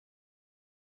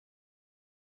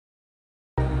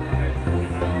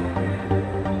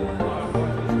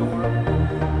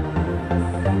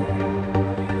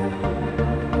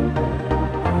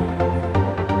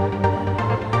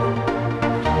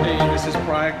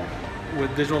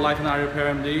with Digital Life and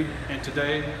iRepairMD, and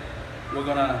today we're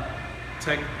gonna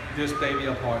take this baby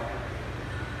apart.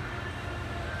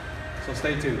 So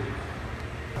stay tuned.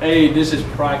 Hey, this is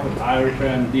Pride with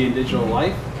iRepairMD and Digital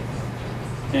Life,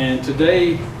 and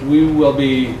today we will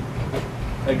be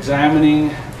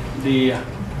examining the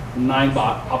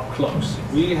Ninebot up close.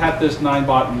 We had this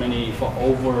Ninebot Mini for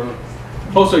over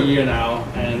close to a year now,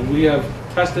 and we have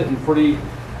tested in pretty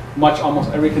much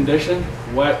almost every condition: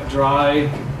 wet, dry,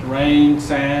 rain,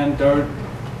 sand, dirt,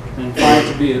 and found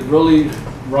it to be a really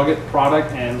rugged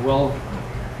product and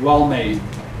well made.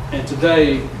 And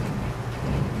today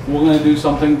we're going to do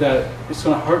something that it's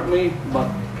going to hurt me, but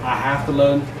I have to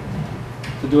learn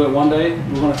to do it one day.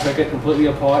 We're going to take it completely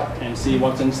apart and see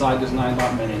what's inside this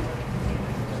Ninebot Mini.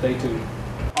 Stay tuned.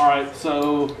 Alright,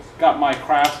 so got my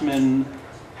Craftsman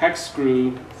hex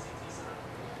screw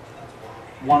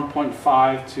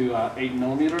 1.5 to 8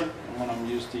 millimeter. I'm going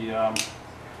to use the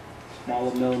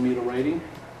smaller millimeter rating.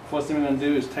 First thing we're going to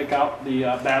do is take out the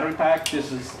battery pack.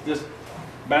 This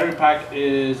battery pack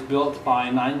is built by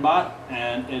Ninebot,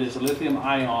 and it is a lithium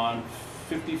ion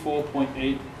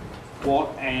 54.8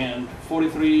 watt and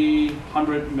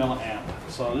 4300 milliamp.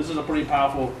 So this is a pretty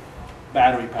powerful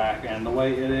battery pack, and the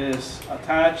way it is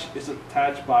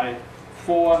attached by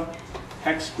 4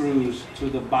 hex screws to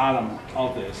the bottom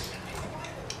of this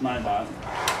Ninebot.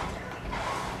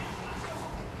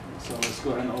 So let's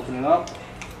go ahead and open it up.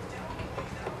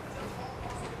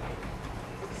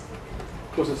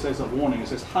 Of course, it says a warning. It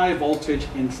says high voltage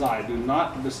inside. Do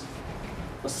not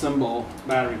disassemble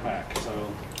battery pack.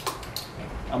 So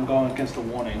I'm going against the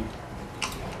warning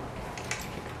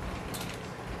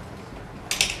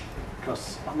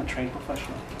because I'm a trained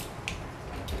professional.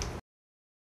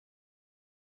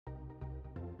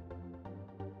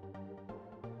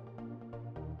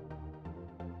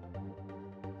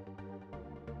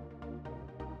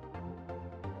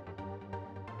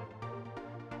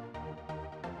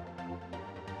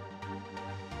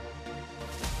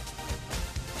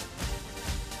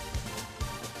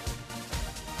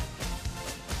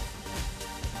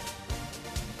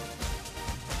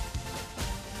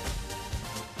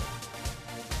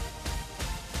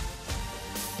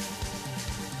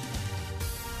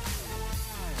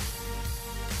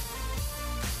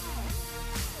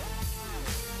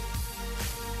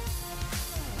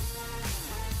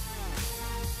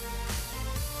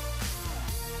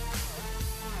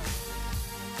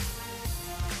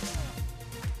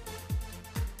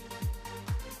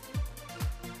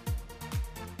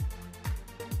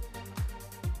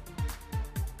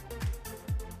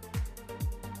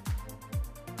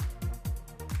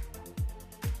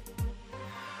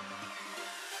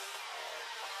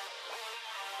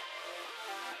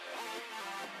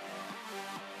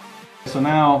 So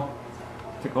now,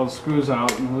 take all the screws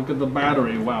out and look at the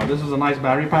battery. Wow, this is a nice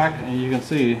battery pack, and you can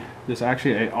see there's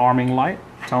actually an arming light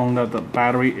telling that the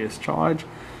battery is charged.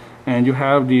 And you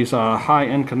have these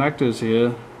high-end connectors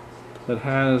here that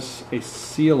has a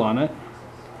seal on it,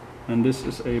 and this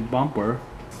is a bumper.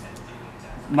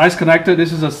 Nice connector.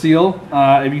 This is a seal.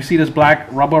 If you see this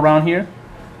black rubber around here,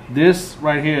 this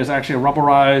right here is actually a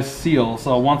rubberized seal.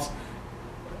 So once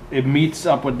it meets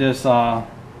up with this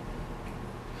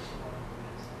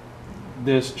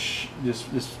this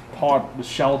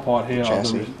shell part here,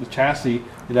 the chassis,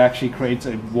 it actually creates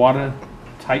a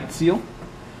watertight seal.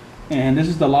 And this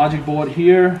is the logic board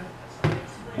here,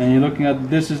 and you're looking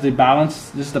at this is the balance.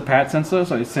 This is the pad sensor,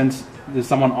 so it senses there's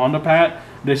someone on the pad.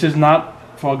 This is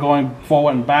not for going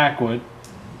forward and backward.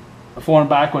 Forward and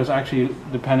backward is actually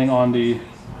depending on the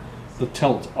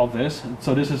tilt of this.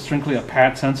 So this is strictly a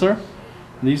pad sensor.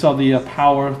 These are the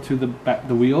power to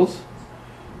the wheels.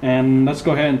 And let's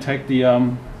go ahead and take the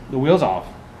wheels off.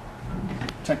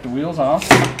 Take the wheels off.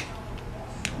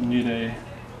 You need a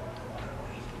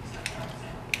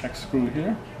hex screw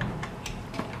here.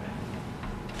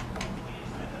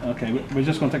 Okay, we're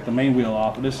just going to take the main wheel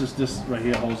off. This right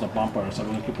here holds the bumper, so we're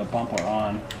going to keep the bumper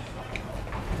on.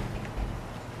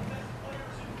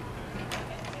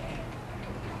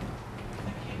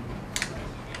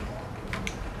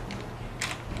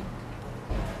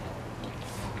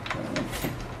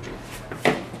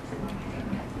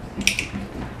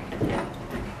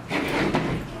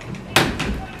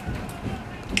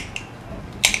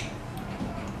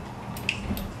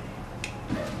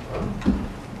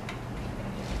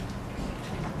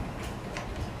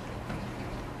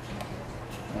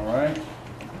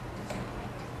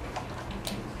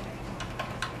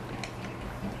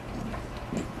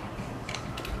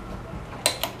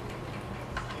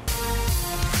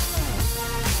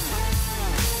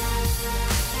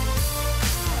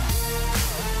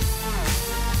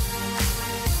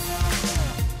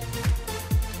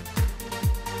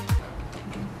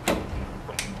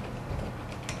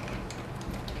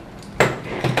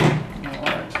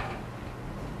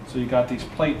 you got these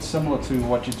plates similar to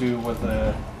what you do with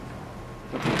the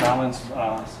balance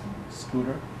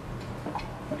scooter.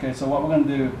 Okay, so what we're going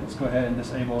to do is go ahead and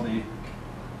disable the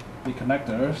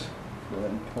connectors. Go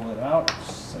ahead and pull it out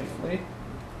safely.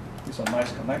 These are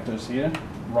nice connectors here.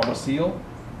 Rubber seal.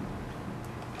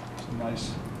 Some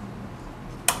nice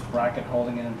bracket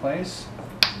holding it in place.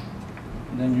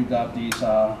 And then you got these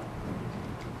are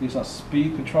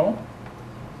speed control.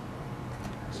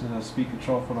 This is a speed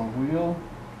control for the wheel.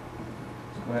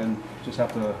 Let's go ahead and just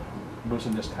have to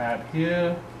loosen this tab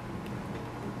here.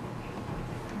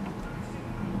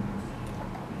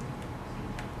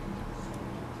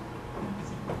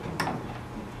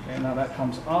 Okay, now that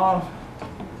comes off.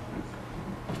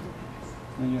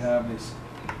 Then you have this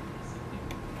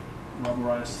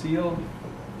rubberized seal.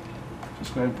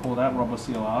 Just go ahead and pull that rubber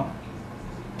seal off.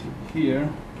 Here,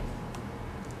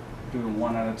 do it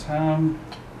one at a time.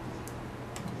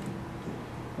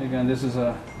 Again, this is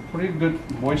a pretty good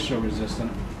moisture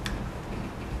resistant,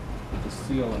 the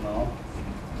seal and all.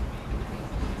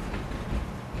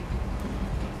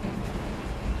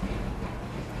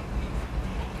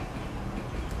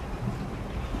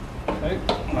 Okay,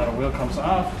 now the wheel comes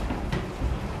off.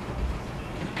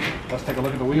 Let's take a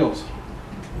look at the wheels.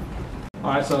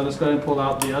 Alright, so let's go ahead and pull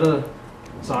out the other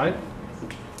side.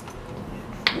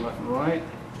 Left and right.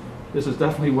 This is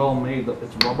definitely well made.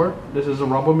 It's rubber. This is a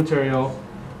rubber material.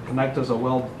 Connectors are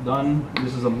well done.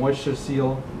 This is a moisture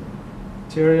seal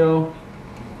material.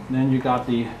 And then you got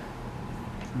the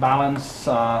balance,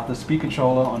 the speed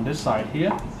controller on this side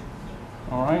here.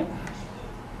 Alright.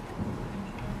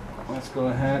 Let's go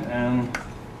ahead and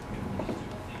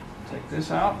take this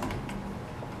out.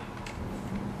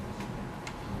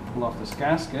 Pull off this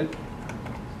gasket.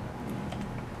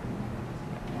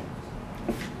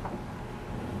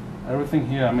 Everything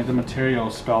here, I mean, the material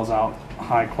spells out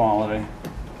high quality.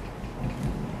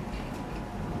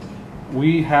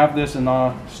 We have this in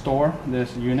our store,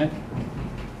 this unit,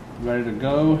 ready to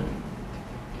go. If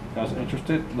you guys are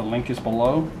interested, the link is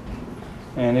below.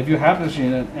 And if you have this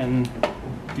unit and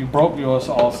you broke yours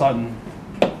all of a sudden,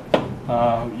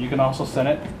 you can also send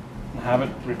it and have it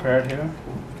repaired here.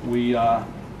 We are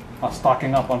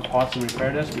stocking up on parts to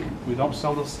repair this. We don't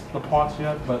sell the parts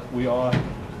yet, but we are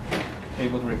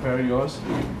able to repair yours.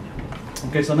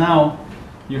 Okay, so now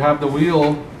you have the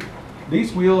wheel.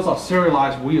 These wheels are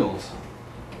serialized wheels.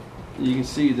 You can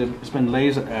see that it's been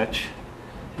laser etched,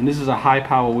 and this is a high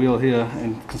power wheel here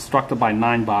and constructed by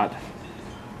Ninebot.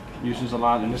 Uses a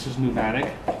lot, and this is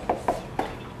pneumatic,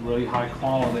 really high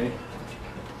quality.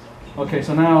 Okay,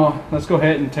 so now let's go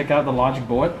ahead and take out the logic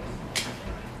board.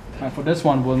 And for this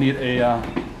one, we'll need a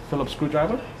Phillips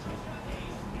screwdriver.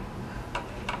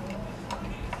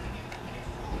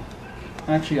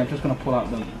 Actually, I'm just going to pull out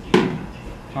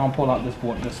I'll pull out this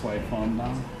board this way from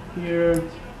down here.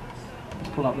 Let's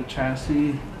pull out the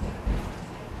chassis.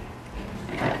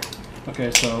 Okay,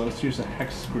 so let's use a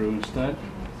hex screw instead.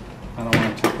 I don't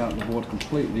want to take out the board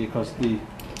completely because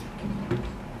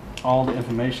all the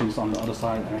information is on the other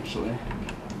side actually.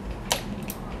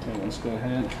 Okay, let's go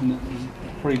ahead.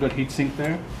 Pretty good heat sink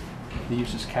there. He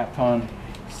uses Kapton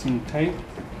seam tape,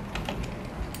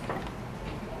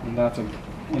 and that's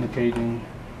indicating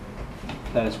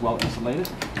that it's well insulated.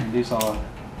 And these are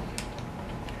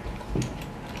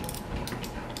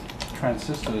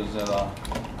transistors that are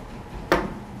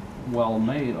well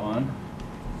made on.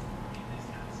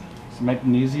 It's a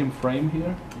magnesium frame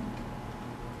here.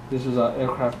 This is an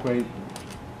aircraft grade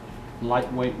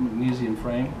lightweight magnesium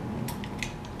frame.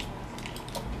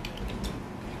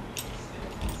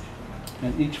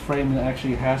 And each frame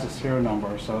actually has a serial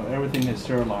number, so everything is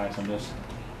serialized on this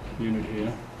unit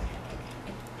here.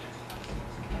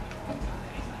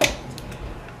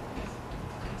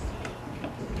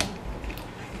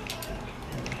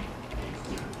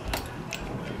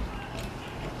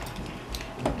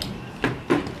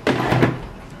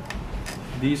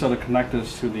 These are the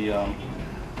connectors to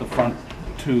the front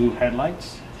two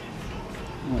headlights.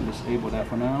 I'm going to disable that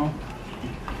for now.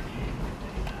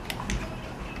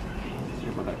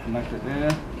 Disable that connector there.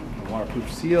 The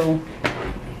waterproof seal.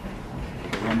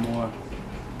 One more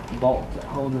bolt to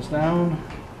hold this down.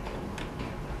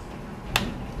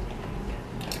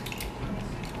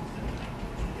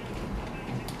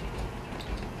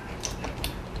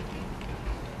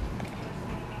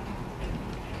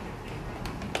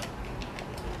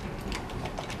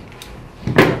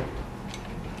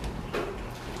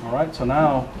 Alright, so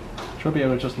now should be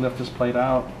able to just lift this plate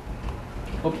out.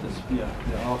 Oops,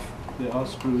 there are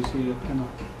screws here, kind of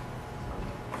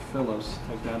fillers.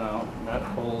 Take that out. That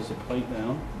holds the plate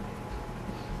down.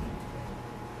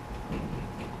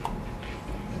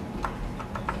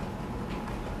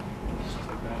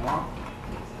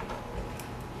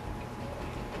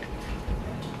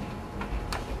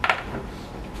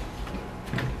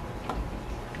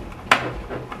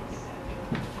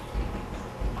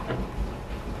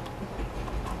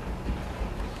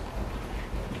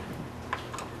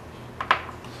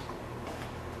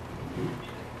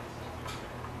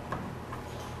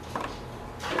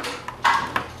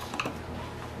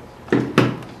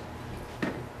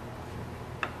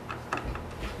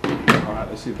 Alright,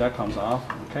 let's see if that comes off.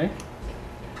 Okay.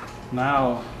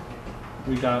 Now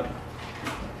we got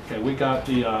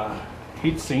the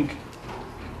heat sink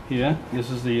here. This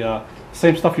is the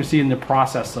same stuff you see in the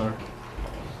processor.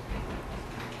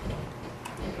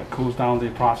 It cools down the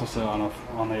processor on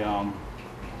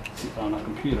a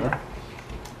computer.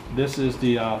 This is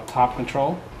the top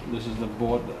control. This is the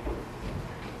board.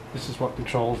 This is what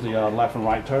controls the left and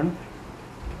right turn.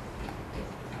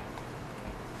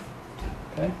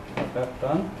 Okay, got that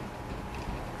done.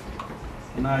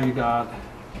 Now you got,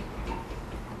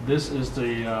 this is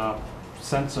the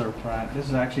sensor pad. This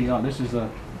is actually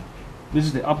this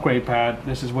is the upgrade pad.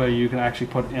 This is where you can actually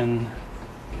put in,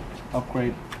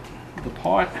 upgrade the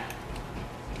part.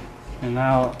 And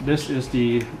now this is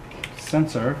the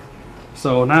sensor.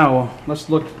 So now let's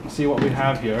see what we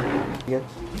have here. Yes.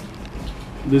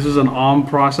 This is an ARM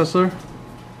processor.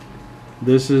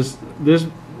 This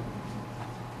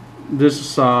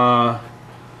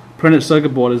printed circuit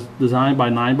board is designed by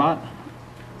Ninebot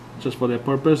just for their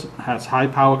purpose. It has high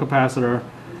power capacitor.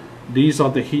 These are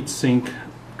the heat sink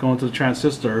going to the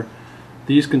transistor.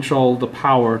 These control the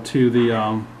power to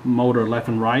the motor left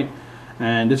and right.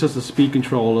 And this is the speed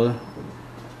controller.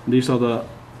 These are the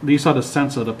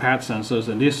sensor, the pad sensors,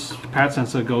 and this pad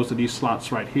sensor goes to these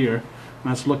slots right here.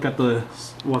 Let's look at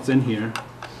what's in here.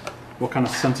 What kind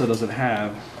of sensor does it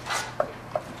have?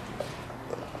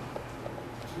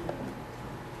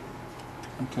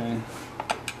 Okay.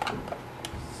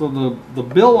 So the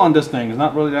build on this thing is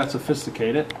not really that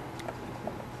sophisticated.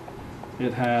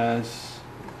 It has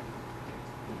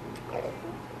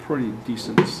pretty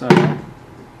decent setup.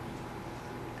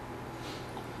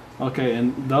 Okay,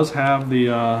 and it does have the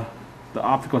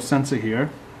optical sensor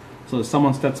here. So if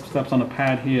someone steps on the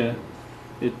pad here,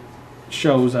 it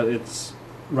shows that it's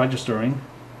registering.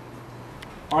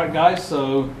 Alright guys,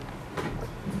 so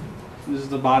this is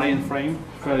the body and frame,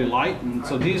 fairly light. And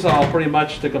so these are pretty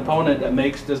much the component that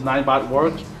makes this Ninebot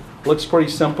work. Looks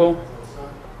pretty simple.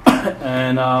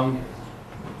 And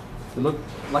it looks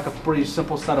like a pretty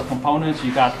simple set of components.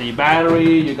 You got the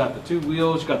battery, you got the two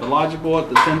wheels, you got the logic board,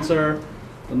 the sensor,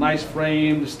 the nice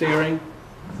frame, the steering.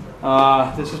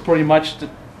 This is pretty much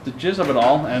the gist of it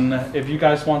all. And if you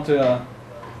guys want to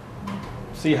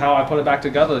see how I put it back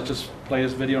together, let's just play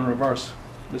this video in reverse.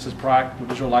 This is Prac with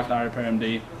Visual Life and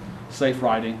iRepairMD. Safe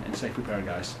riding and safe repair,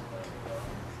 guys.